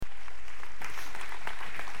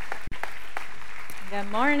Good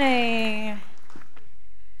morning.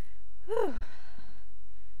 Whew.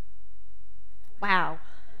 Wow.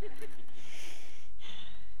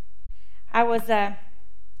 I was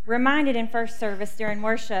reminded in first service during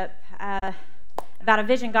worship about a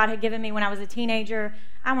vision God had given me when I was a teenager.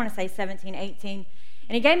 I want to say 17, 18.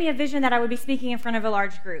 And he gave me a vision that I would be speaking in front of a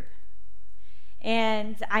large group.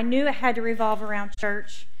 And I knew it had to revolve around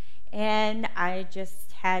church, and I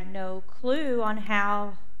just had no clue on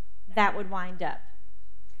how that would wind up.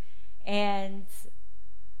 And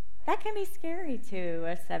that can be scary to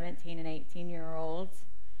a 17 and 18-year-old.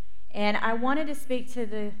 And I wanted to speak to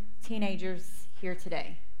the teenagers here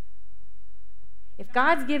today. If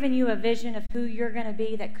God's given you a vision of who you're going to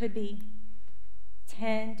be that could be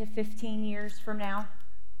 10 to 15 years from now,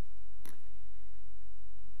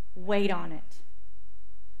 wait on it.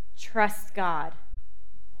 Trust God.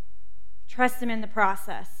 Trust Him in the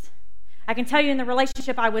process. I can tell you in the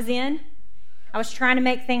relationship I was in, I was trying to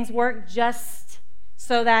make things work just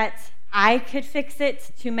so that I could fix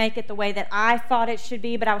it, to make it the way that I thought it should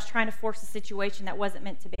be, but I was trying to force a situation that wasn't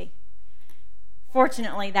meant to be.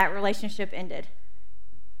 Fortunately, that relationship ended.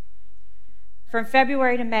 From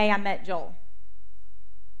February to May, I met Joel.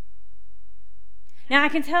 Now, I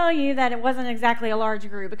can tell you that it wasn't exactly a large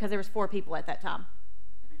group because there was 4 people at that time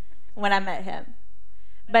when I met him.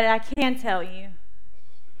 But I can tell you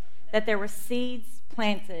that there were seeds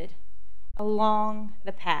planted along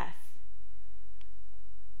the path.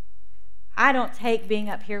 I don't take being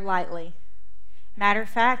up here lightly. Matter of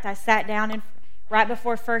fact, I sat down right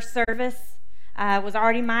before first service, was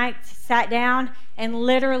already mic'd, sat down, and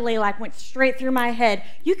literally went straight through my head.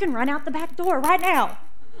 You can run out the back door right now.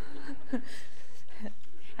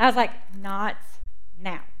 I was like, not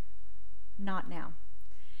now. Not now.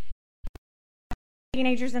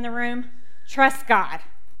 Teenagers in the room, trust God.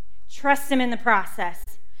 Trust Him in the process.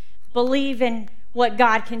 Believe in what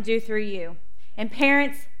God can do through you. And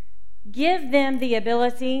parents, give them the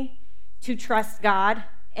ability to trust God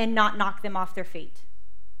and not knock them off their feet.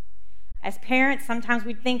 As parents, sometimes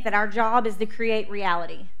we think that our job is to create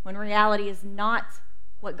reality, when reality is not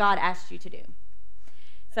what God asked you to do.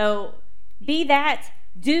 So be that,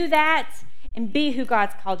 do that, and be who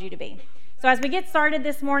God's called you to be. So as we get started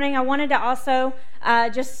this morning, I wanted to also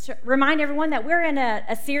just remind everyone that we're in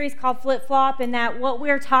a series called Flip Flop, and that what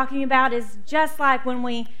we're talking about is just like when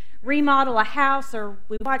we remodel a house or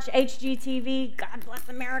we watch HGTV, God bless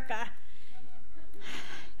America.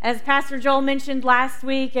 As Pastor Joel mentioned last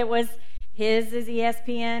week, it was his is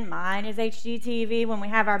ESPN, mine is HGTV, when we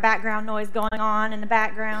have our background noise going on in the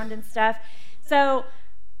background and stuff. So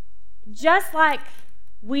just like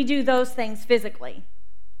we do those things physically,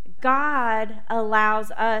 God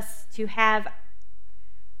allows us to have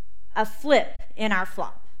a flip in our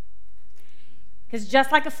flop. Because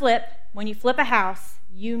just like a flip, when you flip a house,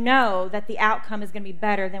 you know that the outcome is going to be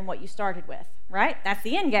better than what you started with, right? That's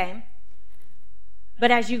the end game.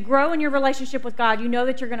 But as you grow in your relationship with God, you know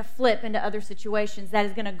that you're going to flip into other situations that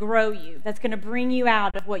is going to grow you, that's going to bring you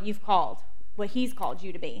out of what you've called, what He's called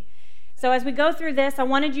you to be. So as we go through this, I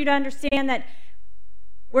wanted you to understand that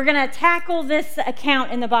we're going to tackle this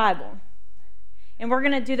account in the Bible. And we're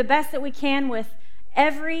going to do the best that we can with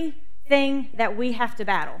everything that we have to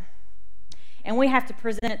battle. And we have to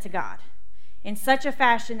present it to God in such a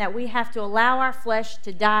fashion that we have to allow our flesh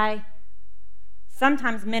to die,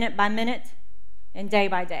 sometimes minute by minute and day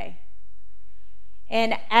by day.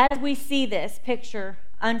 And as we see this picture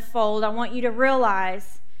unfold, I want you to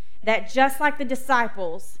realize that just like the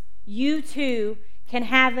disciples, you too can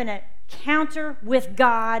have an encounter with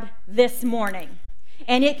God this morning.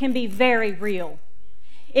 And it can be very real.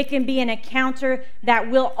 It can be an encounter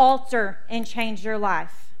that will alter and change your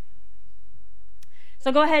life.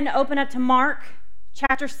 So go ahead and open up to Mark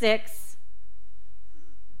chapter 6.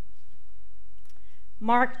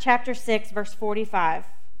 Mark chapter 6, verse 45.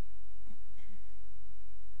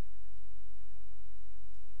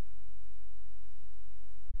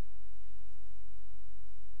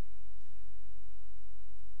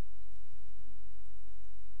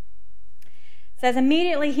 It says,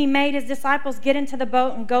 immediately he made his disciples get into the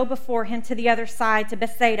boat and go before him to the other side, to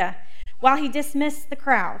Bethsaida, while he dismissed the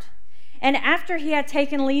crowd. And after he had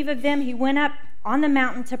taken leave of them, he went up on the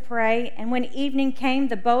mountain to pray. And when evening came,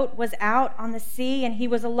 the boat was out on the sea, and he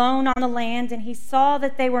was alone on the land. And he saw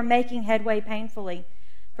that they were making headway painfully,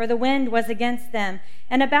 for the wind was against them.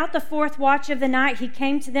 And about the 4th watch of the night, he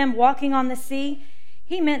came to them walking on the sea.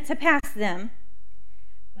 He meant to pass them.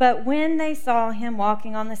 But when they saw him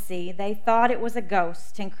walking on the sea, they thought it was a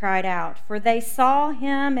ghost and cried out, for they saw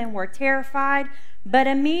him and were terrified. But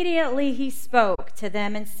immediately he spoke to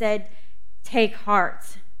them and said, "Take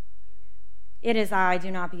heart. It is I,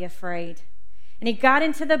 do not be afraid." And he got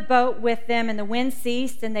into the boat with them, and the wind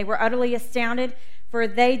ceased, and they were utterly astounded, for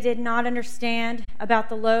they did not understand about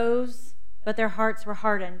the loaves, but their hearts were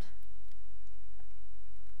hardened.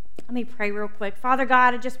 Let me pray real quick. Father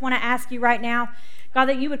God, I just want to ask you right now, God,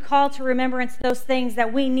 that you would call to remembrance those things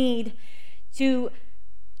that we need to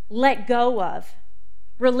let go of,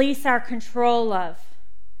 release our control of.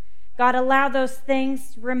 God, allow those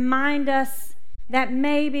things, remind us that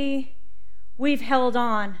maybe we've held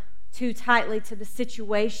on too tightly to the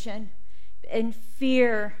situation in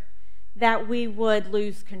fear that we would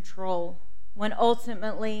lose control, when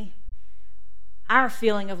ultimately our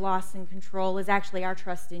feeling of loss and control is actually our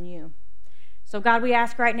trust in you. So God, we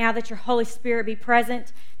ask right now that your Holy Spirit be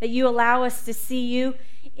present, that you allow us to see you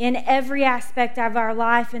in every aspect of our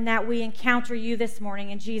life, and that we encounter you this morning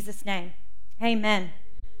in Jesus' name. Amen.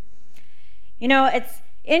 You know, it's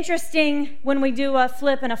interesting when we do a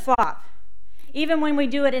flip and a flop. Even when we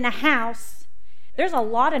do it in a house, there's a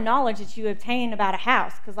lot of knowledge that you obtain about a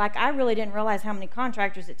house. Because, I really didn't realize how many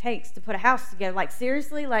contractors it takes to put a house together.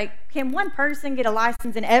 Seriously? Can one person get a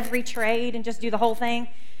license in every trade and just do the whole thing?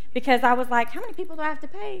 Because I was like, how many people do I have to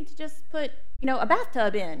pay to just put, a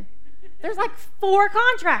bathtub in? There's 4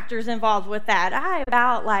 contractors involved with that.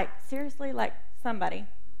 Seriously, somebody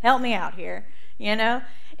help me out here,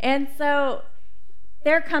 And so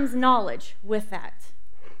there comes knowledge with that.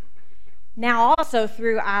 Now, also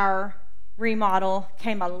through our remodel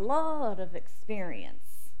came a lot of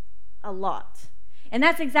experience, a lot. And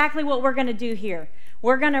that's exactly what we're going to do here.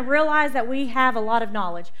 We're going to realize that we have a lot of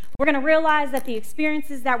knowledge. We're going to realize that the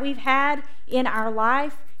experiences that we've had in our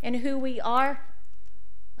life and who we are.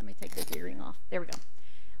 Let me take this earring off. There we go.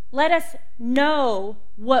 Let us know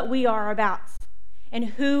what we are about and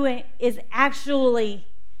who is actually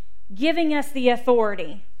giving us the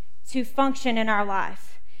authority to function in our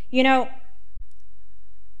life.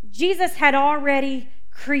 Jesus had already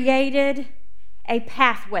created a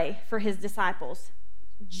pathway for his disciples.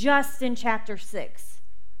 Just in chapter 6,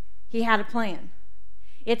 he had a plan.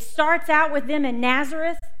 It starts out with them in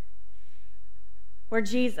Nazareth, where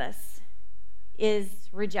Jesus is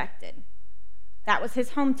rejected. That was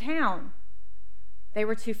his hometown. They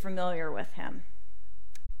were too familiar with him.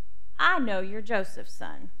 I know you're Joseph's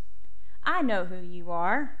son. I know who you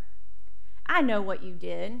are. I know what you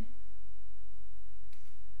did.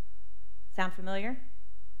 Sound familiar?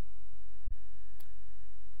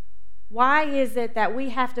 Why is it that we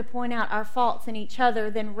have to point out our faults in each other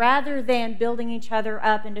rather than building each other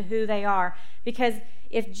up into who they are? Because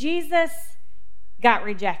if Jesus got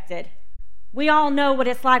rejected, we all know what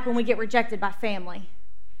it's like when we get rejected by family.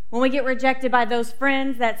 When we get rejected by those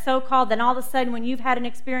friends that so-called, then all of a sudden when you've had an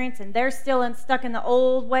experience and they're still stuck in the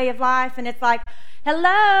old way of life, and it's like,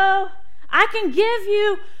 hello, I can give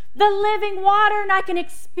you the living water, and I can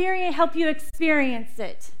help you experience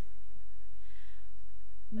it.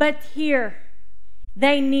 But here,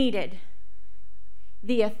 they needed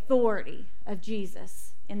the authority of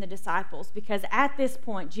Jesus in the disciples, because at this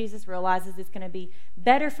point, Jesus realizes it's going to be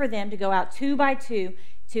better for them to go out 2 by 2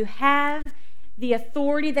 to have the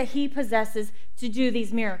authority that he possesses to do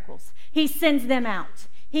these miracles. He sends them out.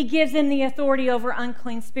 He gives them the authority over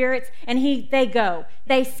unclean spirits, and they go.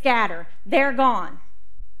 They scatter. They're gone.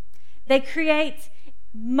 They create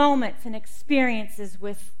moments and experiences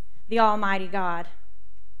with the Almighty God.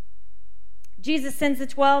 Jesus sends the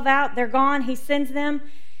 12 out. They're gone. He sends them.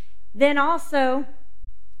 Then also,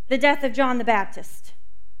 the death of John the Baptist.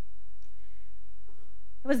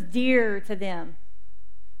 It was dear to them.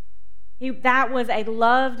 That was a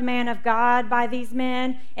loved man of God by these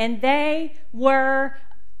men, and they were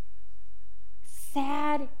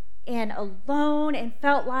sad and alone and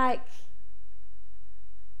felt like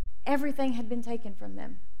everything had been taken from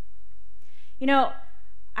them.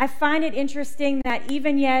 I find it interesting that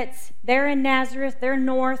even yet, they're in Nazareth, they're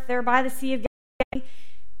north, they're by the Sea of Galilee.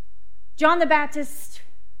 John the Baptist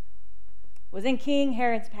was in King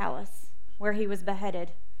Herod's palace, where he was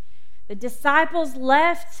beheaded. The disciples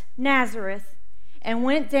left Nazareth and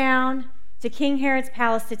went down to King Herod's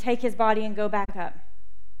palace to take his body and go back up.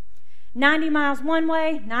 90 miles one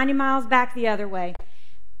way, 90 miles back the other way.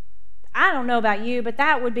 I don't know about you, but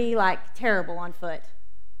that would be terrible on foot.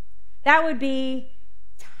 That would be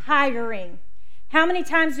tiring. How many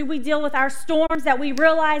times do we deal with our storms that we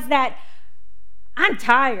realize that I'm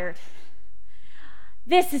tired?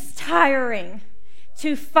 This is tiring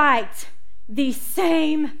to fight the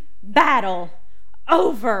same battle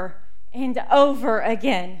over and over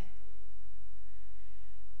again.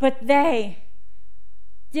 But they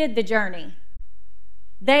did the journey.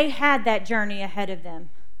 They had that journey ahead of them.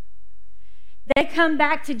 They come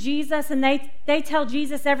back to Jesus and they tell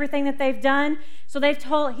Jesus everything that they've done. So they've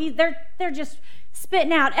told, they're just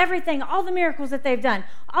spitting out everything, all the miracles that they've done,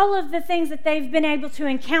 all of the things that they've been able to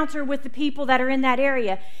encounter with the people that are in that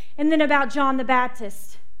area. And then about John the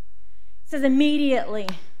Baptist. It says immediately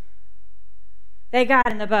they got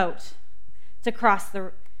in the boat to cross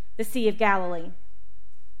the Sea of Galilee.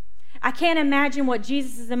 I can't imagine what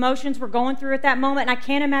Jesus' emotions were going through at that moment, and I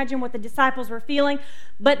can't imagine what the disciples were feeling,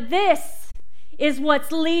 but this is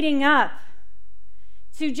what's leading up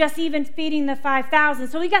to just even feeding the 5,000.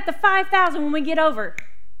 So we got the 5,000 when we get over.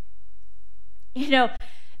 You know,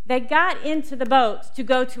 they got into the boat to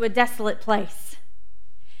go to a desolate place.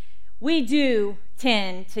 We do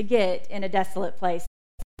tend to get in a desolate place.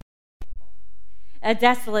 A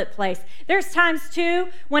desolate place. There's times too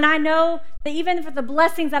when I know that even for the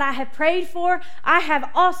blessings that I have prayed for, I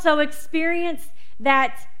have also experienced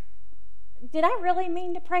that, did I really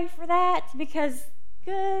mean to pray for that? Because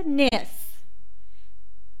goodness.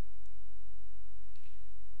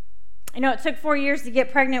 You know, it took 4 years to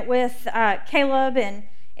get pregnant with Caleb,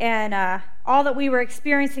 and all that we were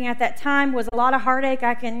experiencing at that time was a lot of heartache.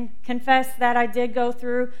 I can confess that I did go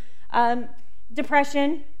through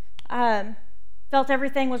depression. Felt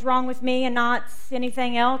everything was wrong with me and not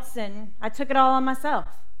anything else, and I took it all on myself.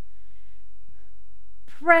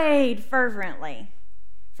 Prayed fervently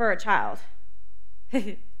for a child.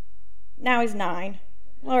 Now he's 9.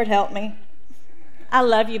 Lord help me. I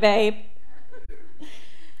love you, babe.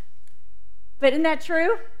 But isn't that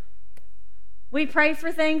true? We pray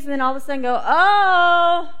for things and then all of a sudden go,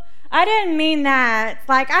 oh, I didn't mean that. It's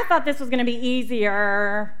like, I thought this was going to be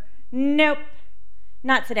easier. Nope,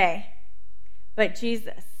 not today. But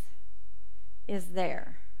Jesus is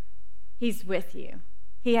there. He's with you.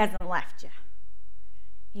 He hasn't left you.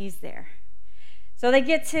 He's there. So they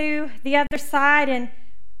get to the other side and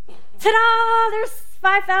ta-da! There's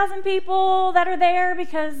 5,000 people that are there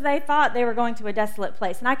because they thought they were going to a desolate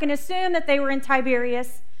place. And I can assume that they were in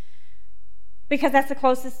Tiberias because that's the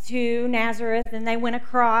closest to Nazareth. And they went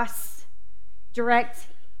across direct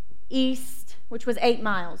east, which was 8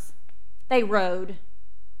 miles. They rowed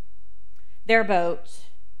their boat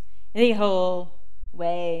the whole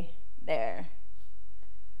way there.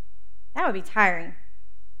 That would be tiring.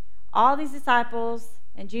 All these disciples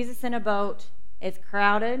and Jesus in a boat. It's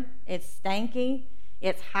crowded, it's stanky,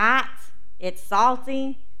 it's hot, it's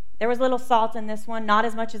salty. There was a little salt in this one, not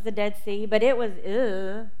as much as the Dead Sea, but it was,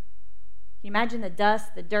 ugh. Can you imagine the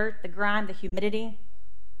dust, the dirt, the grime, the humidity?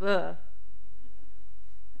 Ugh.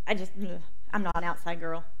 I'm not an outside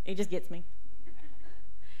girl. It just gets me.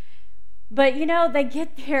 But, you know, they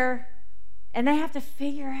get there and they have to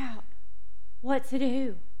figure out what to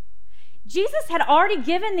do. Jesus had already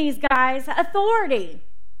given these guys authority.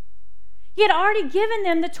 He had already given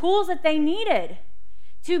them the tools that they needed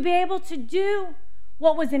to be able to do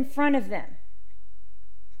what was in front of them.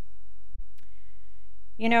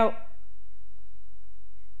 You know,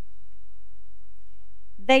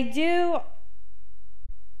 they do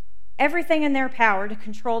everything in their power to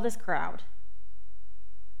control this crowd.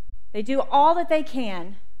 They do all that they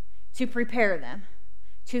can to prepare them,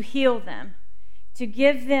 to heal them, to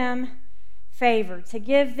give them favor, to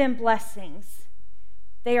give them blessings.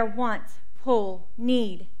 They are want, pull,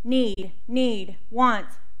 need, want,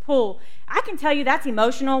 pull. I can tell you that's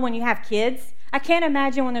emotional when you have kids. I can't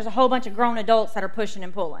imagine when there's a whole bunch of grown adults that are pushing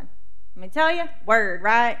and pulling. Let me tell you, word,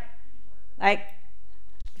 right? Like,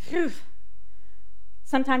 phew.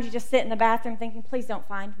 Sometimes you just sit in the bathroom thinking, please don't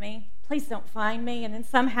find me. Please don't find me. And then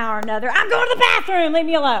somehow or another, I'm going to the bathroom. Leave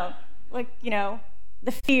me alone. Like, you know,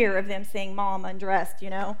 the fear of them seeing mom undressed, you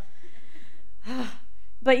know.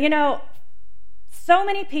 But, you know, so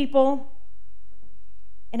many people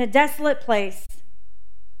in a desolate place,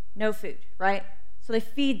 no food, right? So they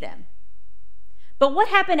feed them. But what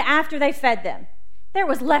happened after they fed them? There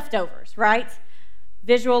was leftovers, right?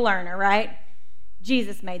 Visual learner, right?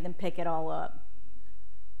 Jesus made them pick it all up.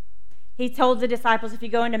 He told the disciples, if you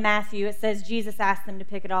go into Matthew, it says Jesus asked them to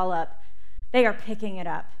pick it all up. They are picking it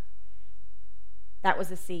up. That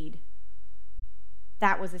was a seed.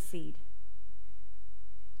 That was a seed.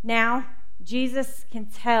 Now, Jesus can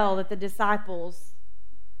tell that the disciples,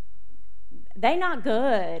 they not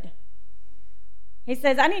good. He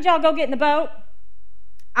says, I need y'all to go get in the boat.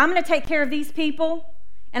 I'm going to take care of these people,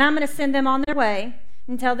 and I'm going to send them on their way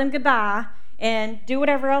and tell them goodbye and do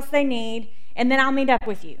whatever else they need, and then I'll meet up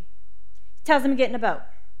with you. He tells them to get in the boat.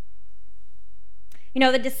 You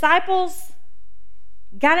know, the disciples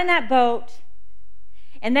got in that boat,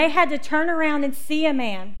 and they had to turn around and see a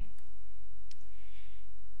man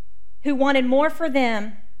who wanted more for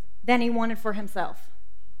them than he wanted for himself.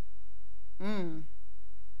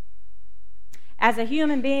 As a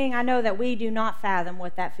human being, I know that we do not fathom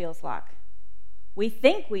what that feels like. We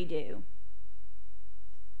think we do.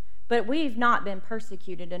 But we've not been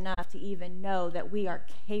persecuted enough to even know that we are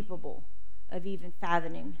capable of even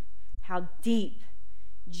fathoming how deep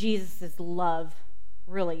Jesus' love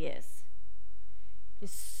really is.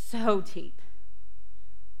 It's so deep.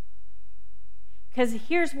 Because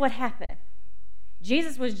here's what happened.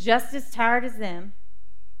 Jesus was just as tired as them.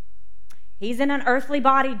 He's in an earthly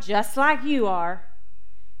body just like you are.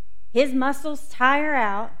 His muscles tire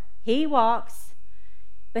out. He walks.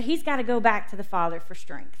 But he's got to go back to the Father for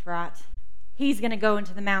strength, right? He's going to go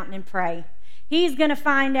into the mountain and pray. He's going to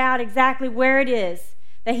find out exactly where it is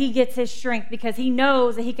that he gets his strength, because he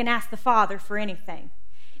knows that he can ask the Father for anything.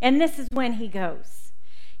 And this is when he goes.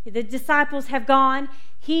 The disciples have gone.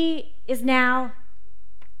 He is now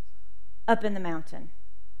up in the mountain.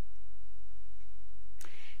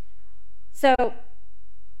 So,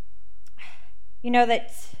 you know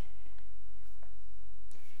that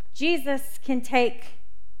Jesus can take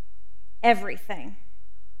everything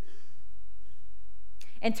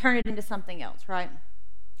and turn it into something else, right?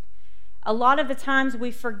 A lot of the times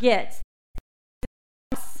we forget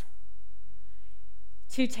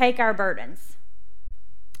to take our burdens,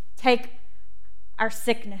 take our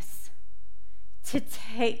sickness, to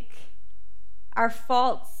take our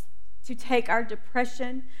faults, to take our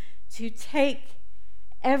depression, to take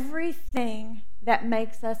everything that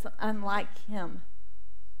makes us unlike him.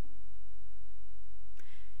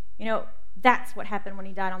 You know, that's what happened when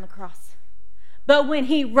he died on the cross. But when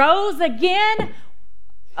he rose again,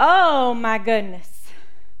 oh my goodness.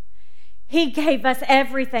 He gave us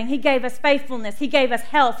everything. He gave us faithfulness. He gave us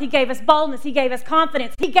health. He gave us boldness. He gave us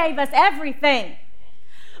confidence. He gave us everything.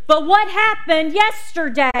 But what happened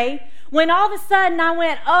yesterday when all of a sudden I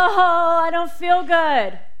went, oh, I don't feel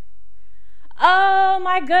good. Oh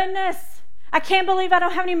my goodness. I can't believe I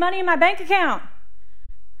don't have any money in my bank account.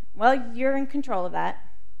 Well, you're in control of that.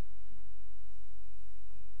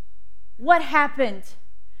 What happened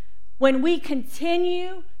when we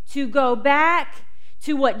continue to go back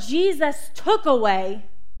to what Jesus took away,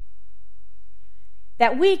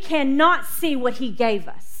 that we cannot see what he gave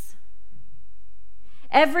us?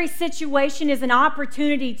 Every situation is an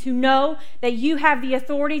opportunity to know that you have the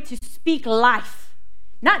authority to speak life,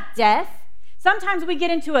 not death. Sometimes we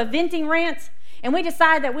get into a venting rant and we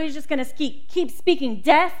decide that we're just going to keep speaking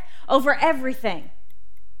death over everything.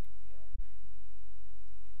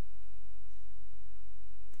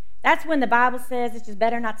 That's when the Bible says it's just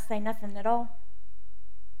better not to say nothing at all.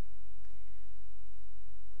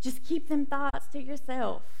 Just keep them thoughts to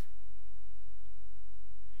yourself.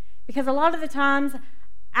 Because a lot of the times,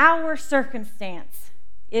 our circumstance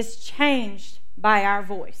is changed by our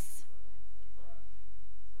voice.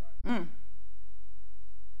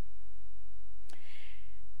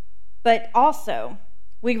 But also,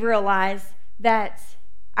 we realize that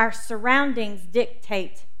our surroundings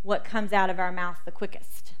dictate what comes out of our mouth the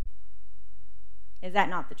quickest. Is that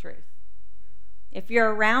not the truth? If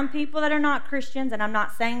you're around people that are not Christians, and I'm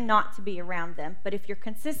not saying not to be around them, but if you're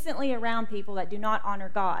consistently around people that do not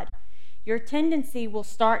honor God, your tendency will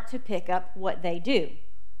start to pick up what they do.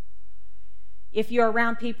 If you're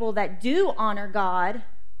around people that do honor God,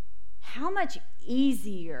 how much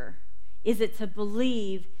easier is it to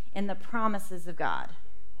believe in the promises of God?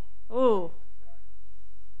 Oh.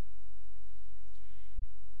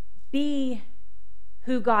 Be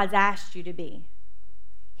who God's asked you to be.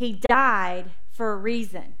 He died for a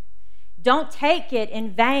reason. Don't take it in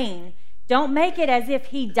vain. Don't make it as if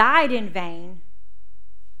he died in vain,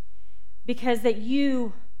 because that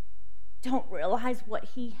you don't realize what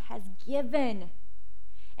he has given.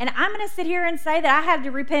 And I'm going to sit here and say that I had to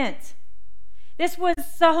repent. This was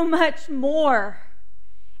so much more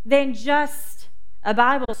than just a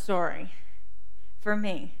Bible story for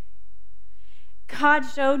me. God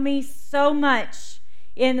showed me so much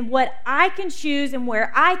in what I can choose and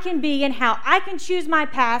where I can be and how I can choose my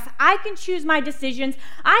path. I can choose my decisions.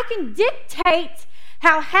 I can dictate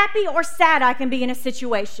how happy or sad I can be in a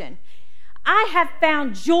situation. I have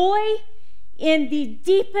found joy in the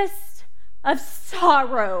deepest of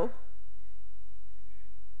sorrow.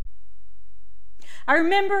 I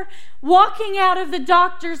remember walking out of the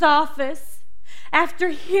doctor's office after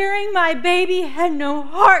hearing my baby had no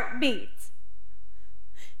heartbeat,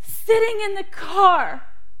 sitting in the car.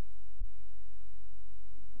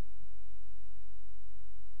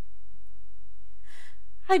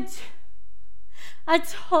 I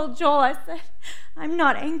told Joel, I said, I'm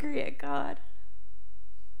not angry at God.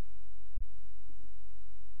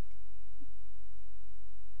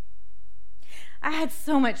 I had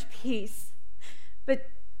so much peace but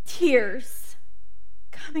tears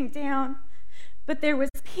coming down. But there was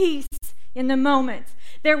peace in the moment.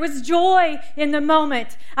 There was joy in the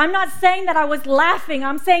moment. I'm not saying that I was laughing.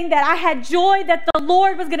 I'm saying that I had joy that the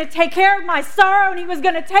Lord was going to take care of my sorrow and He was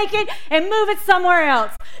going to take it and move it somewhere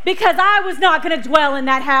else, because I was not going to dwell in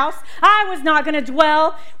that house. I was not going to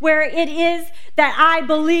dwell where it is that I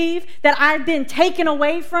believe that I've been taken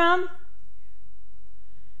away from.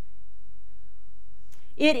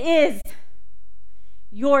 It is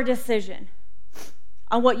your decision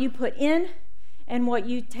on what you put in and what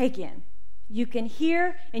you take in. You can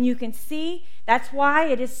hear and you can see. That's why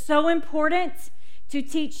it is so important to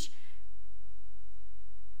teach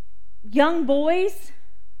young boys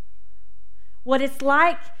what it's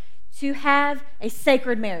like to have a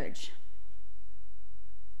sacred marriage.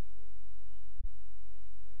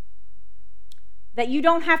 That you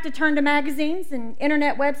don't have to turn to magazines and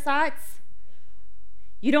internet websites.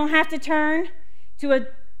 You don't have to turn to a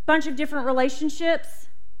bunch of different relationships.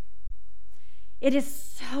 It is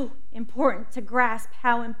so important to grasp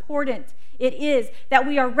how important it is that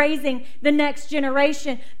we are raising the next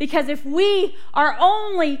generation, because if we are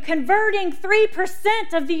only converting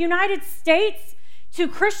 3% of the United States to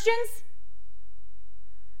Christians,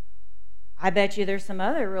 I bet you there's some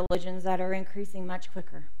other religions that are increasing much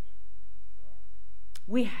quicker.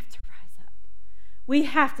 We have to rise up. We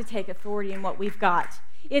have to take authority in what we've got.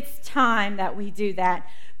 It's time that we do that.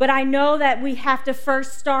 But I know that we have to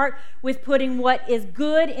first start with putting what is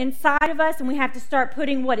good inside of us, and we have to start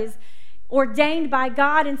putting what is ordained by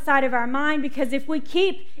God inside of our mind, because if we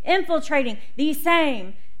keep infiltrating the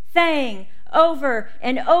same thing over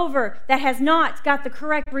and over that has not got the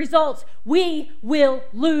correct results, we will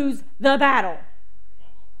lose the battle.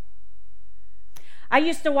 I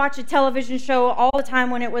used to watch a television show all the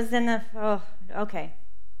time when it was in the,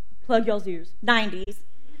 plug y'all's ears, 90s.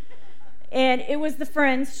 And it was the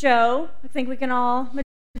Friends show. I think we can all remember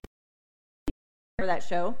that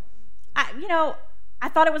show. I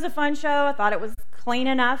thought it was a fun show. I thought it was clean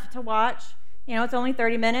enough to watch. It's only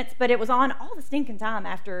 30 minutes, but it was on all the stinking time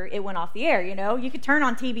after it went off the air, You could turn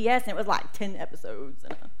on TBS and it was like 10 episodes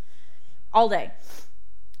all day.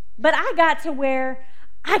 But I got to where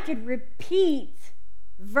I could repeat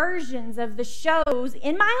versions of the shows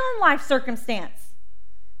in my own life circumstance.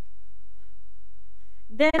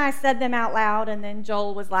 Then I said them out loud, and then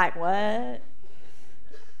Joel was like, "What?"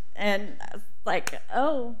 And I was like,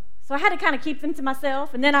 "Oh." So I had to kind of keep them to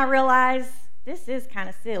myself, and then I realized this is kind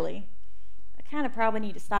of silly. I kind of probably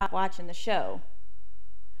need to stop watching the show.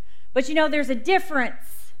 But there's a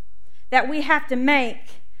difference that we have to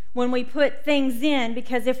make when we put things in,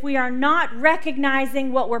 because if we are not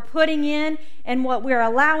recognizing what we're putting in and what we're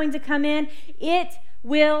allowing to come in, it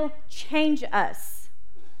will change us.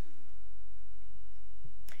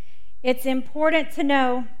 It's important to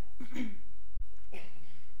know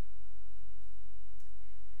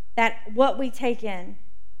that what we take in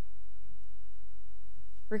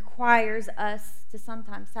requires us to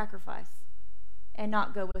sometimes sacrifice and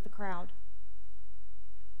not go with the crowd.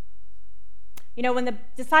 When the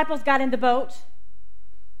disciples got in the boat,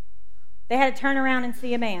 they had to turn around and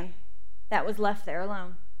see a man that was left there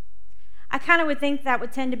alone. I kind of would think that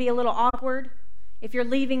would tend to be a little awkward if you're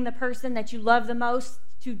leaving the person that you love the most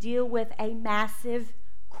to deal with a massive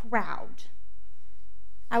crowd.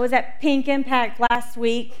 I was at Pink Impact last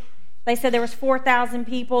week. They said there was 4,000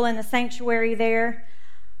 people in the sanctuary there.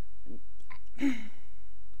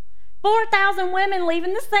 4,000 women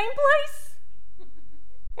leaving the same place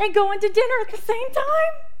and going to dinner at the same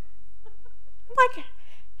time. I'm like,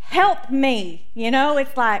 help me.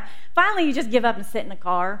 It's like, finally you just give up and sit in the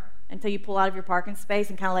car until you pull out of your parking space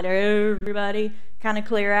and kind of let everybody kind of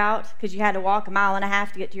clear out, because you had to walk 1.5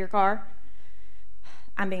 miles to get to your car.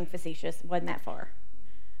 I'm being facetious. It wasn't that far.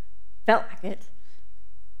 Felt like it,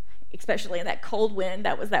 especially in that cold wind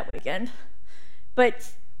that was that weekend.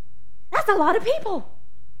 But that's a lot of people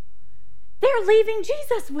they're leaving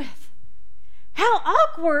Jesus with. How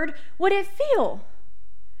awkward would it feel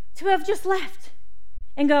to have just left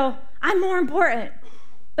and go, I'm more important?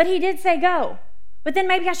 But he did say go. But then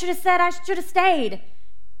maybe I should have said I should have stayed.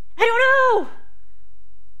 I don't know.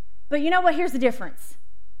 But you know what? Here's the difference.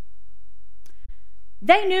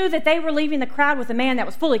 They knew that they were leaving the crowd with a man that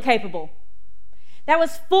was fully capable, that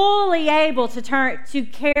was fully able to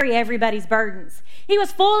carry everybody's burdens. He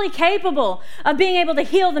was fully capable of being able to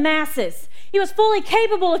heal the masses. He was fully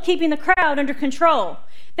capable of keeping the crowd under control.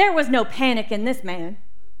 There was no panic in this man,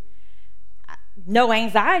 no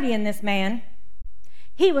anxiety in this man.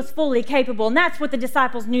 He was fully capable, and that's what the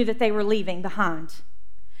disciples knew that they were leaving behind.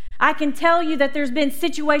 I can tell you that there's been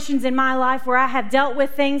situations in my life where I have dealt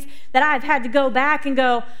with things that I've had to go back and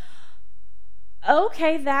go,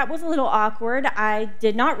 okay, that was a little awkward. I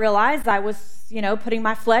did not realize I was, putting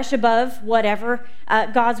my flesh above whatever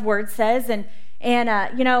God's word says. And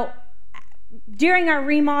during our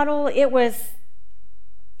remodel, it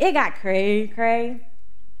got cray.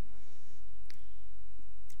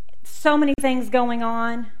 So many things going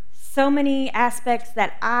on. So many aspects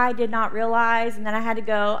that I did not realize, and then I had to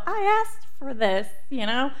go, I asked for this,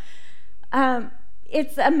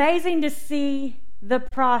 It's amazing to see the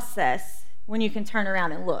process when you can turn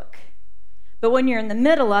around and look. But when you're in the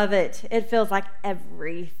middle of it, it feels like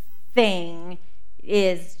everything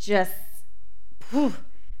is just,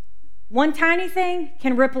 one tiny thing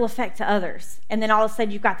can ripple effect to others. And then all of a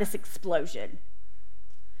sudden, you've got this explosion.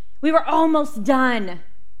 We were almost done.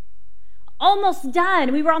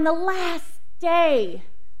 We were on the last day.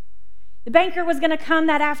 The banker was going to come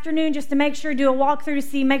that afternoon just to make sure, do a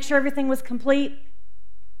walkthrough to make sure everything was complete.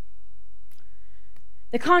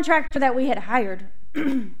 The contractor that we had hired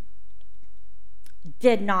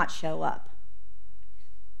did not show up.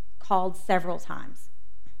 Called several times.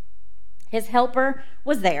 His helper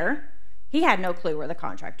was there. He had no clue where the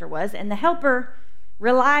contractor was, and the helper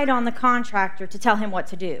relied on the contractor to tell him what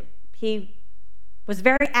to do. He was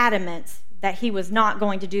very adamant that he was not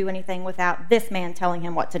going to do anything without this man telling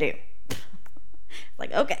him what to do.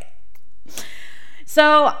 Like, okay.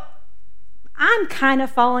 So I'm kind of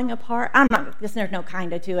falling apart. There's no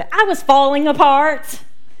kind of to it. I was falling apart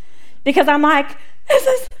because I'm like, this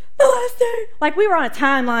is the last day. Like, we were on a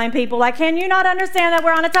timeline, people. Like, can you not understand that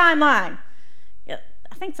we're on a timeline? Yeah,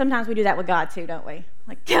 I think sometimes we do that with God too, don't we?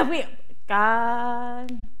 Like,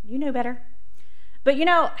 God, you knew better. But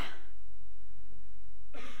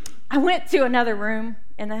I went to another room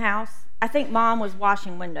in the house. I think Mom was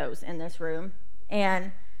washing windows in this room.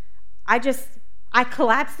 And I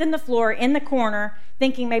collapsed in the floor in the corner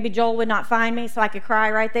thinking maybe Joel would not find me so I could cry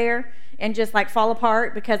right there and just like fall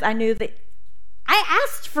apart because I knew that I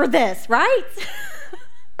asked for this, right?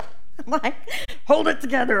 I'm like, hold it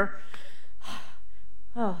together.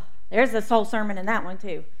 Oh, there's this whole sermon in that one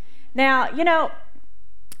too. Now,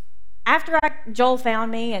 after Joel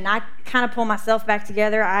found me and I kind of pulled myself back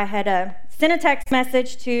together, I had sent a text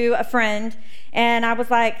message to a friend and I was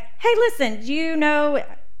like, hey, listen,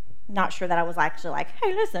 not sure that I was actually like,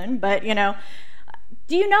 hey, listen, but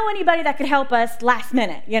do you know anybody that could help us last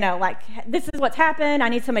minute? This is what's happened. I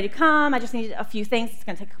need somebody to come. I just need a few things. It's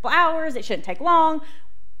going to take a couple hours. It shouldn't take long,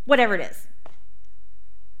 whatever it is.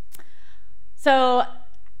 So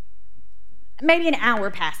maybe an hour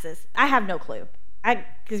passes. I have no clue.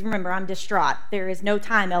 Because remember, I'm distraught. There is no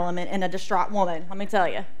time element in a distraught woman, let me tell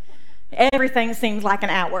you. Everything seems like an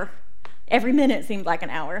hour. Every minute seems like an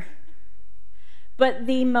hour. But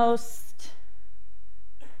the most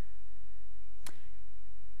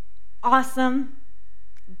awesome,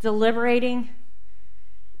 deliberating,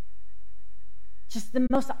 just the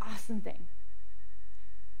most awesome thing.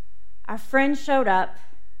 Our friend showed up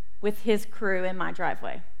with his crew in my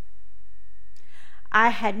driveway. I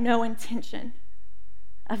had no intention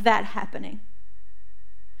of that happening.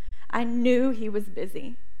 I knew he was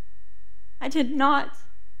busy. I did not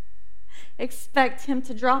expect him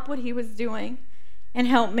to drop what he was doing and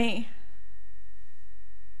help me.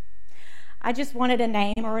 I just wanted a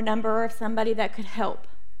name or a number of somebody that could help.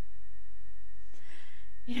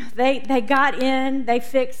 They got in, they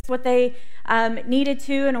fixed what they needed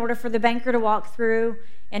to in order for the banker to walk through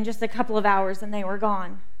in just a couple of hours, and they were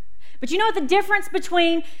gone. But you know what the difference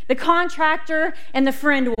between the contractor and the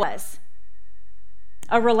friend was?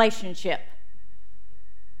 A relationship.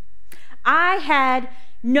 I had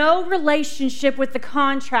no relationship with the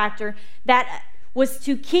contractor that was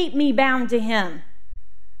to keep me bound to him.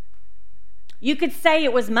 You could say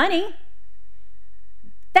it was money.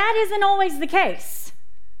 That isn't always the case.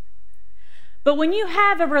 But when you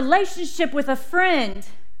have a relationship with a friend,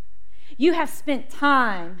 you have spent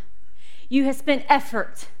time, you have spent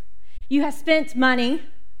effort, you have spent money,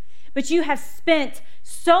 but you have spent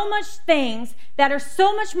so much things that are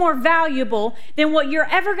so much more valuable than what you're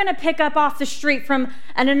ever going to pick up off the street from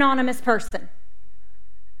an anonymous person.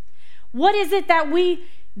 What is it that we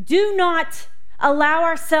do not allow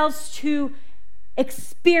ourselves to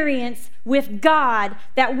experience with God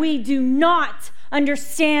that we do not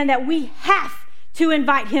understand that we have to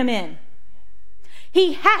invite him in?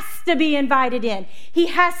 He has to be invited in. He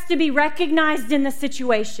has to be recognized in the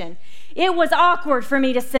situation. It was awkward for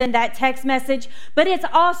me to send that text message, but it's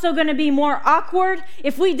also going to be more awkward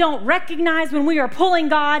if we don't recognize when we are pulling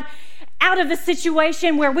God out of a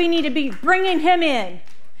situation where we need to be bringing him in.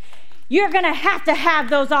 You're going to have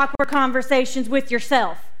those awkward conversations with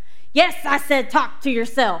yourself. Yes, I said talk to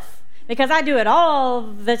yourself, because I do it all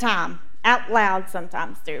the time, out loud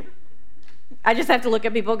sometimes too. I just have to look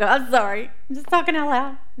at people and go, I'm sorry, I'm just talking out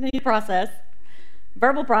loud. I need to process.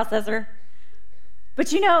 Verbal processor.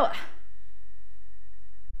 But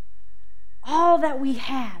all that we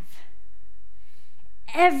have,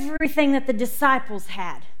 everything that the disciples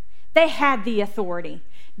had, they had the authority.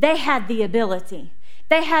 They had the ability.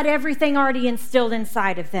 They had everything already instilled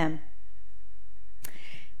inside of them.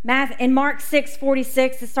 In Mark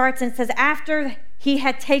 6:46, it starts and says, after he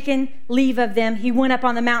had taken leave of them, he went up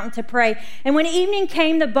on the mountain to pray. And when evening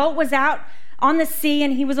came, the boat was out on the sea,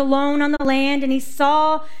 and he was alone on the land, and he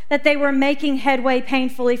saw that they were making headway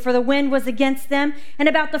painfully, for the wind was against them. And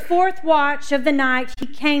about the fourth watch of the night, he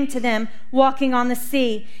came to them walking on the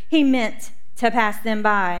sea. He meant to pass them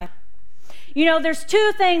by. There's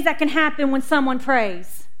two things that can happen when someone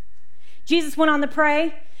prays. Jesus went on to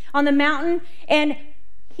pray on the mountain, and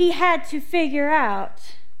he had to figure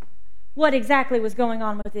out what exactly was going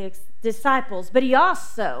on with the disciples, but he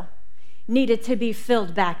also needed to be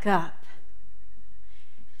filled back up.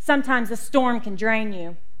 Sometimes a storm can drain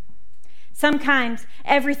you. Sometimes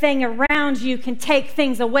everything around you can take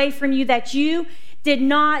things away from you that you did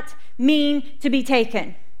not mean to be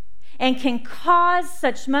taken, and can cause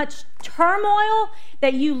such much turmoil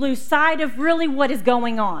that you lose sight of really what is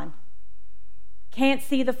going on. Can't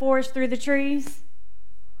see the forest through the trees?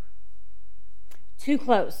 Too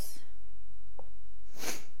close.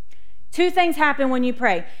 Two things happen when you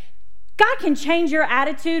pray. God can change your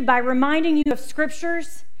attitude by reminding you of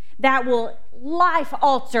scriptures that will life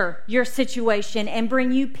alter your situation and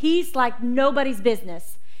bring you peace like nobody's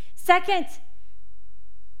business. Second,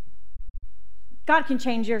 God can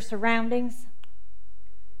change your surroundings.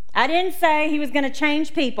 I didn't say he was going to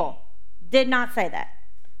change people. Did not say that.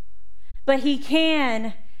 But he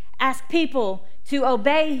can ask people to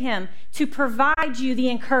obey him, to provide you the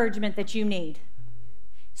encouragement that you need.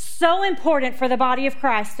 So important for the body of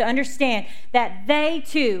Christ to understand that they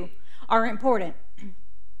too are important.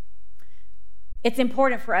 It's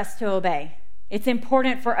important for us to obey. It's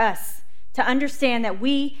important for us to understand that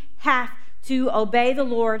we have to obey the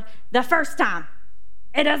Lord the first time.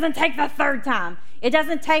 It doesn't take the third time. It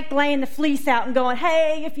doesn't take laying the fleece out and going,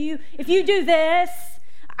 hey, if you do this,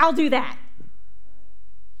 I'll do that.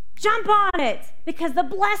 Jump on it, because the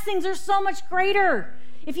blessings are so much greater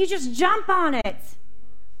if you just jump on it.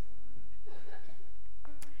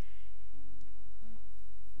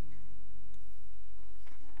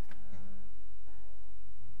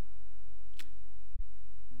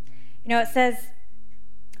 It says,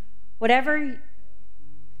 whatever.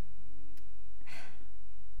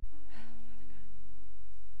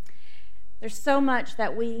 There's so much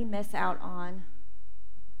that we miss out on,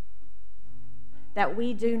 that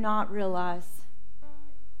we do not realize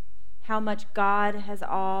how much God has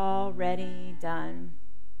already done.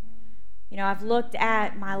 I've looked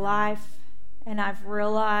at my life and I've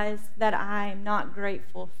realized that I'm not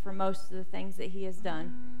grateful for most of the things that he has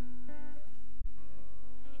done.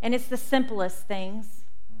 And it's the simplest things.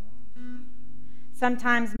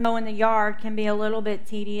 Sometimes mowing the yard can be a little bit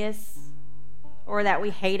tedious, or that we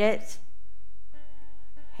hate it.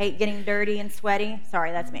 Hate getting dirty and sweaty.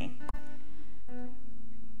 Sorry, that's me.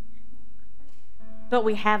 But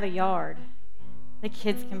we have a yard the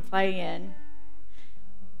kids can play in.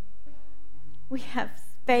 We have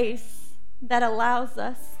space that allows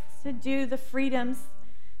us to do the freedoms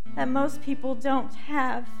that most people don't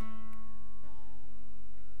have.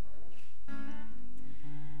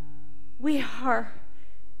 We are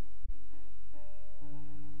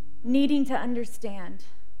needing to understand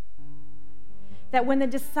that when the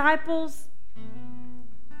disciples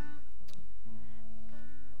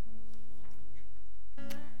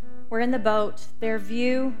were in the boat, their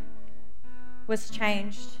view was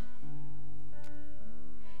changed.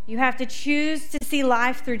 You have to choose to see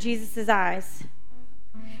life through Jesus' eyes.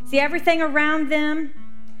 See, everything around them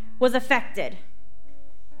was affected.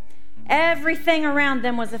 Everything around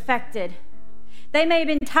them was affected. They may have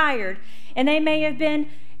been tired, and they may have been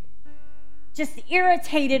just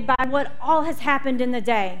irritated by what all has happened in the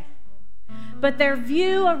day. But their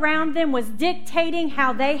view around them was dictating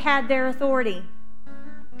how they had their authority.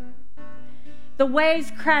 The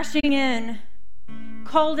waves crashing in,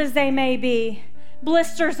 cold as they may be,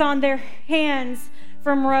 blisters on their hands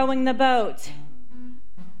from rowing the boat,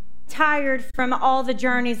 tired from all the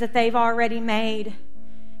journeys that they've already made,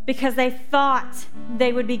 because they thought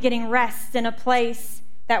they would be getting rest in a place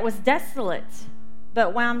that was desolate,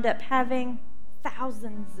 but wound up having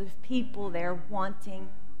thousands of people there wanting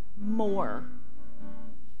more.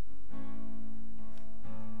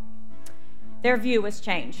 Their view was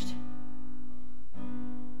changed.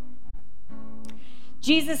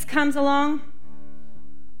 Jesus comes along.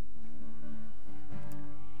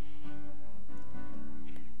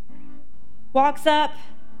 Walks up.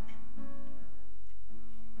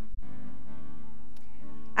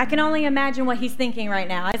 I can only imagine what he's thinking right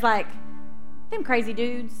now. He's like, them crazy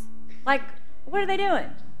dudes. Like, what are they doing?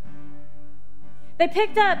 They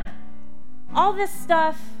picked up all this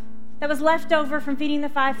stuff that was left over from feeding the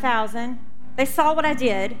 5,000. They saw what I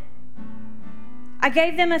did. I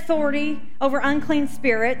gave them authority over unclean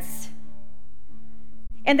spirits.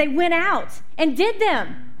 And they went out and did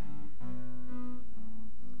them.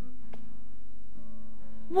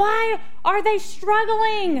 Why are they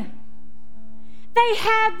struggling? They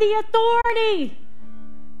had the authority.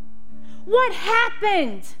 What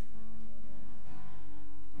happened?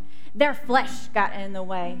 Their flesh got in the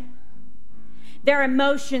way. Their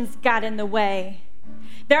emotions got in the way.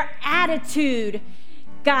 Their attitude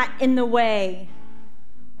got in the way.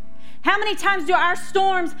 How many times do our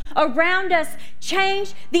storms around us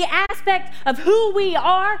change the aspect of who we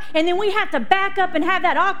are, and then we have to back up and have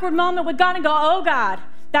that awkward moment with God and go, oh God,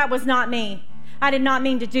 that was not me. I did not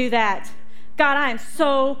mean to do that. God, I am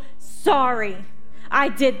so sorry I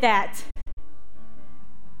did that.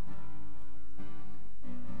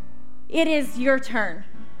 It is your turn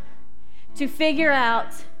to figure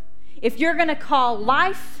out if you're going to call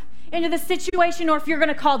life into the situation or if you're going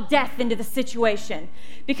to call death into the situation.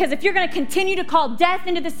 Because if you're going to continue to call death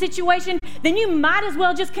into the situation, then you might as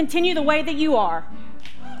well just continue the way that you are.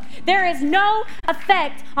 There is no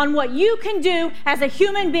effect on what you can do as a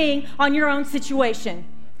human being on your own situation.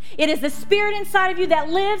 It is the spirit inside of you that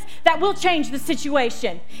lives that will change the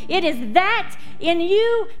situation. It is that in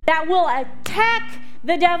you that will attack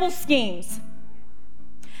the devil's schemes.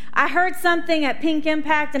 I heard something at Pink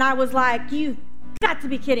Impact and I was like, you've got to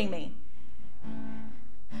be kidding me.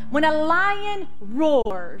 When a lion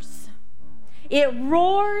roars, it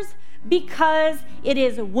roars because it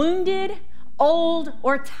is wounded, old,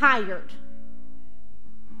 or tired.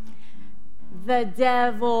 The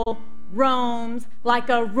devil roams like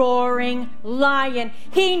a roaring lion.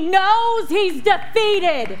 He knows he's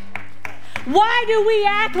defeated. Why do we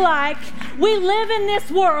act like we live in this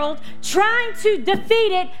world trying to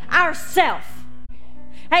defeat it ourselves?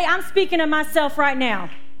 Hey, I'm speaking of myself right now.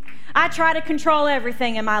 I try to control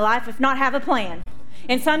everything in my life, if not have a plan.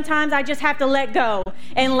 And sometimes I just have to let go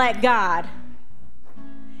and let God.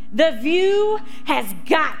 The view has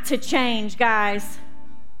got to change, guys.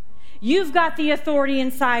 You've got the authority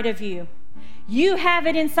inside of you. You have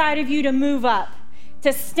it inside of you to move up,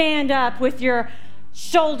 to stand up with your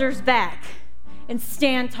shoulders back and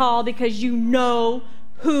stand tall because you know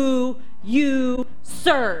who you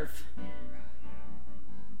serve.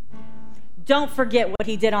 Don't forget what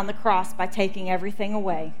he did on the cross by taking everything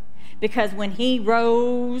away. Because when he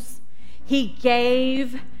rose, he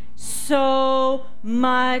gave so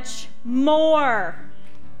much more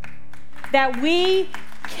that we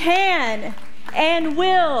can and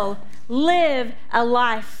will live a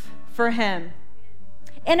life for him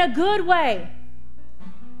in a good way.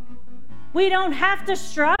 We don't have to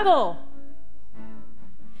struggle.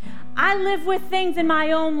 I live with things in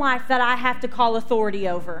my own life that I have to call authority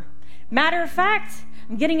over. Matter of fact,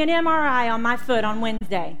 I'm getting an MRI on my foot on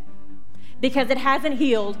Wednesday because it hasn't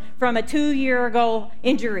healed from a 2-year-ago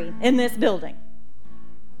injury in this building.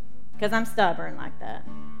 Because I'm stubborn like that.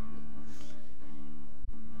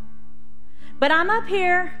 But I'm up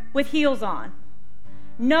here with heels on,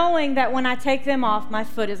 knowing that when I take them off, my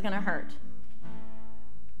foot is going to hurt.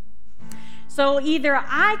 So either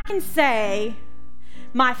I can say,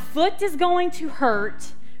 my foot is going to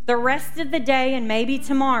hurt the rest of the day and maybe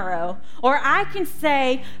tomorrow, or I can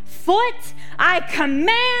say, foot, I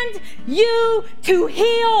command you to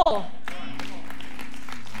heal.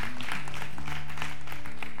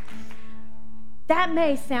 That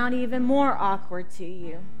may sound even more awkward to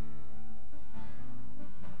you.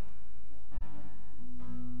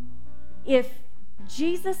 If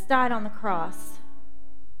Jesus died on the cross,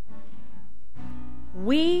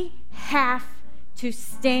 we have to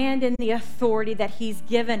stand in the authority that he's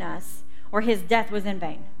given us, or his death was in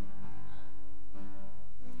vain.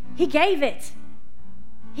 He gave it.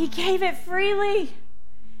 He gave it freely.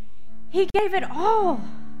 He gave it all.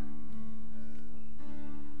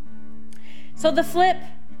 So the flip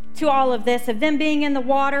to all of this, of them being in the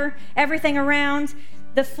water, everything around,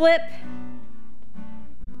 the flip,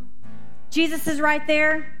 Jesus is right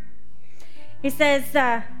there. He says,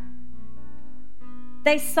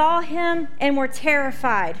 they saw him and were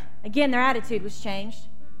terrified. Again, their attitude was changed.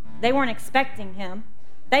 They weren't expecting him.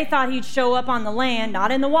 They thought he'd show up on the land,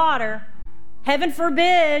 not in the water. Heaven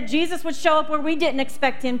forbid Jesus would show up where we didn't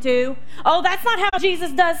expect him to. Oh, that's not how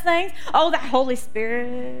Jesus does things. Oh, that Holy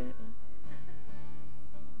Spirit.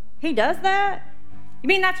 He does that? You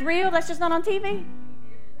mean that's real? That's just not on TV?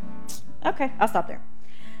 Okay, I'll stop there.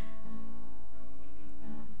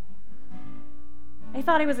 They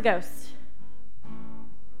thought he was a ghost.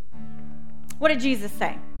 What did Jesus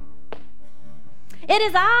say? It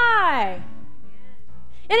is I.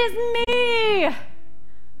 It is me.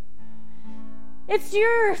 It's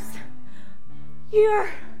yours.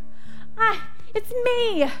 It's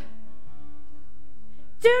me.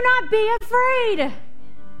 Do not be afraid.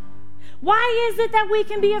 Why is it that we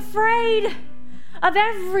can be afraid of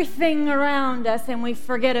everything around us and we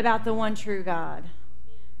forget about the one true God?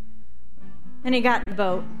 And he got in the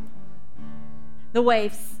boat. The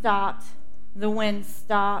waves stopped. The wind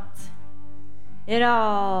stopped. It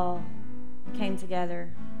all came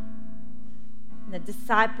together. The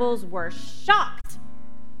disciples were shocked.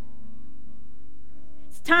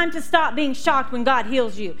 It's time to stop being shocked when God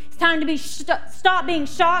heals you. It's time to stop being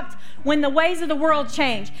shocked when the ways of the world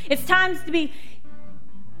change. It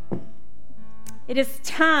is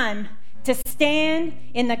time to stand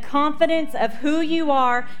in the confidence of who you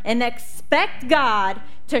are and expect God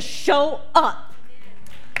to show up,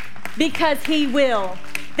 because he will.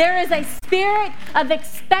 There is a spirit of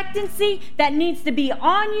expectancy that needs to be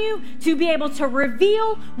on you to be able to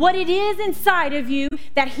reveal what it is inside of you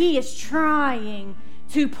that he is trying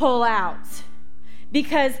to pull out.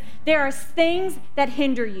 Because there are things that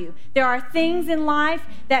hinder you. There are things in life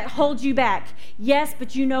that hold you back. Yes,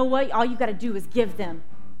 but you know what? All you got to do is give them.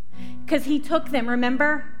 Because he took them,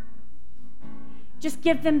 remember? Just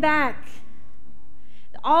give them back.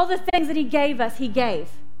 All the things that he gave us, he gave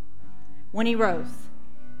when he rose.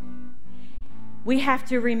 We have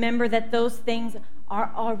to remember that those things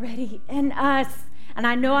are already in us. And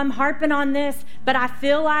I know I'm harping on this, but I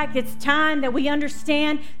feel like it's time that we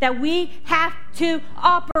understand that we have to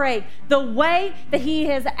operate the way that he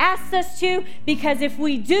has asked us to, because if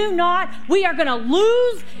we do not, we are going to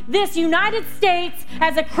lose this United States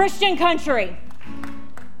as a Christian country.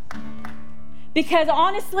 Because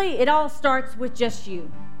honestly, it all starts with just you.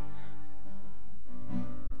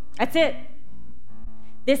 That's it.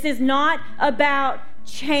 This is not about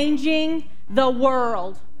changing the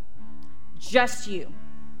world, just you.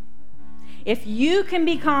 If you can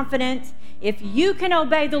be confident, if you can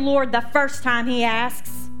obey the Lord the first time he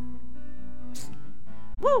asks,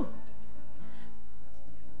 woo,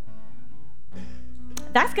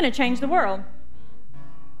 that's going to change the world.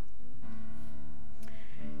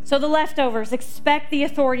 So the leftovers, expect the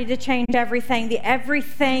authority to change everything. The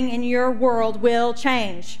everything in your world will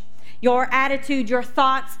change. Your attitude, your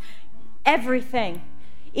thoughts, everything.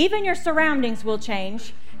 Even your surroundings will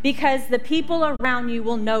change, because the people around you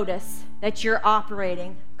will notice that you're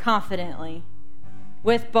operating confidently,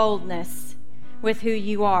 with boldness, with who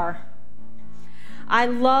you are. I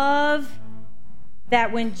love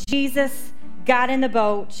that when Jesus got in the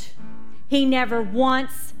boat, he never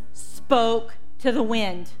once spoke to the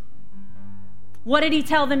wind. What did he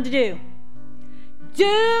tell them to do?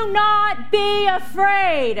 Do not be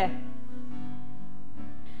afraid.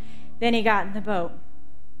 Then he got in the boat.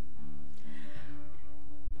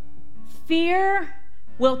 Fear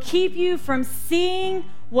will keep you from seeing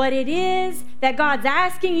what it is that God's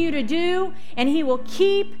asking you to do, and he will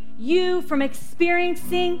keep you from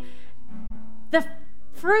experiencing the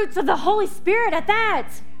fruits of the Holy Spirit at that.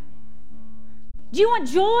 Do you want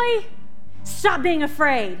joy? Stop being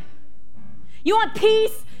afraid. You want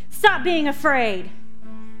peace? Stop being afraid.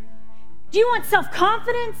 Do you want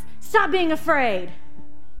self-confidence? Stop being afraid.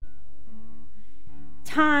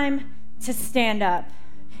 Time to stand up.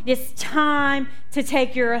 It's time to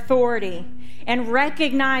take your authority and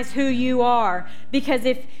recognize who you are. Because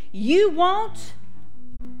if you won't,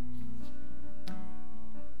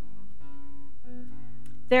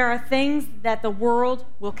 there are things that the world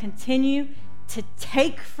will continue to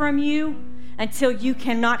take from you until you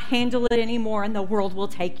cannot handle it anymore, and the world will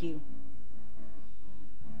take you.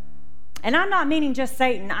 And I'm not meaning just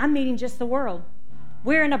Satan. I'm meaning just the world.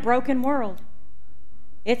 We're in a broken world.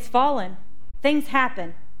 It's fallen. Things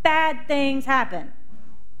happen. Bad things happen.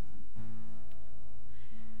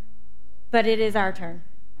 But it is our turn.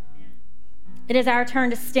 It is our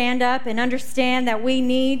turn to stand up and understand that we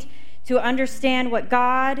need to understand what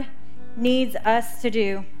God needs us to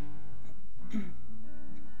do.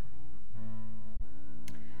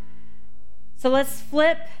 So let's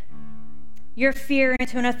flip your fear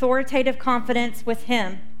into an authoritative confidence with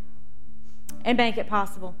him and make it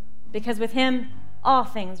possible. Because with him, all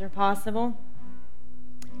things are possible.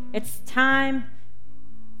 It's time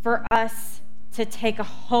for us to take a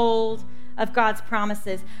hold of God's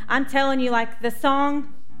promises. I'm telling you, like the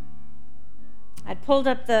song, I'd pulled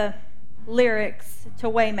up the lyrics to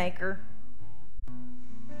Waymaker.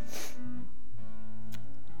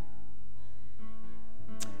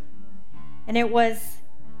 And it was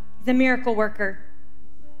the miracle worker.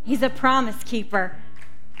 He's a promise keeper.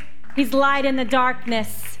 He's light in the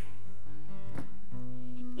darkness.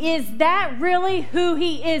 Is that really who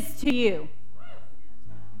he is to you?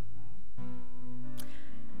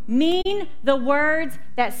 Mean the words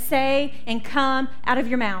that say and come out of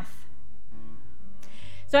your mouth.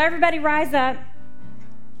 So everybody rise up.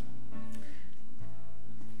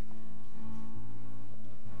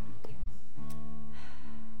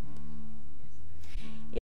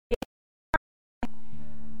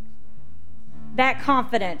 That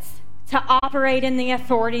confidence to operate in the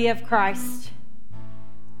authority of Christ.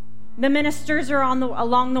 The ministers are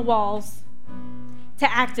along the walls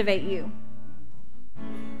to activate you.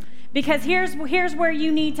 Because here's where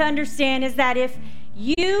you need to understand is that if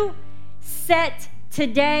you set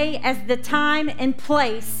today as the time and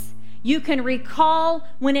place, you can recall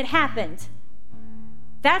when it happened.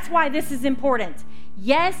 That's why this is important.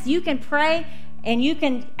 Yes, you can pray and you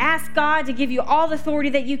can ask God to give you all the authority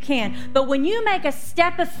that you can. But when you make a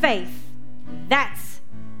step of faith, that's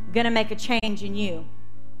going to make a change in you.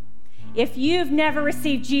 If you've never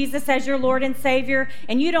received Jesus as your Lord and Savior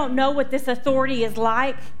and you don't know what this authority is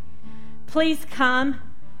like, please come.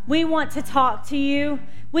 We want to talk to you.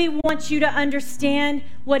 We want you to understand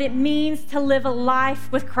what it means to live a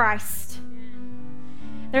life with Christ.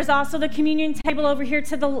 There's also the communion table over here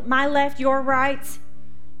to my left, your right.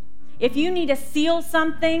 If you need to seal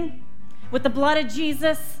something with the blood of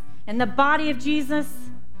Jesus and the body of Jesus,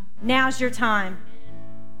 now's your time.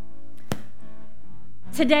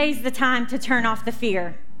 Today's the time to turn off the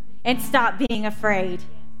fear and stop being afraid.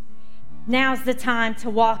 Now's the time to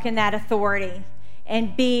walk in that authority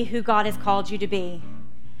and be who God has called you to be.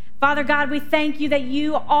 Father God, we thank you that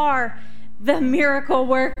you are the miracle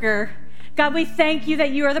worker. God, we thank you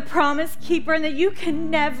that you are the promise keeper and that you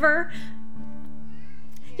can never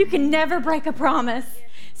break a promise.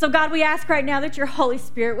 So God, we ask right now that your Holy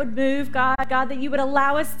Spirit would move, God, that you would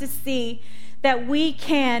allow us to see that we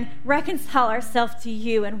can reconcile ourselves to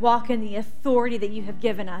you and walk in the authority that you have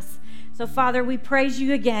given us. So Father, we praise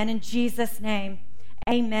you again in Jesus' name.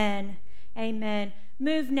 Amen. Amen.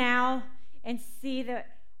 Move now and see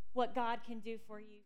what God can do for you.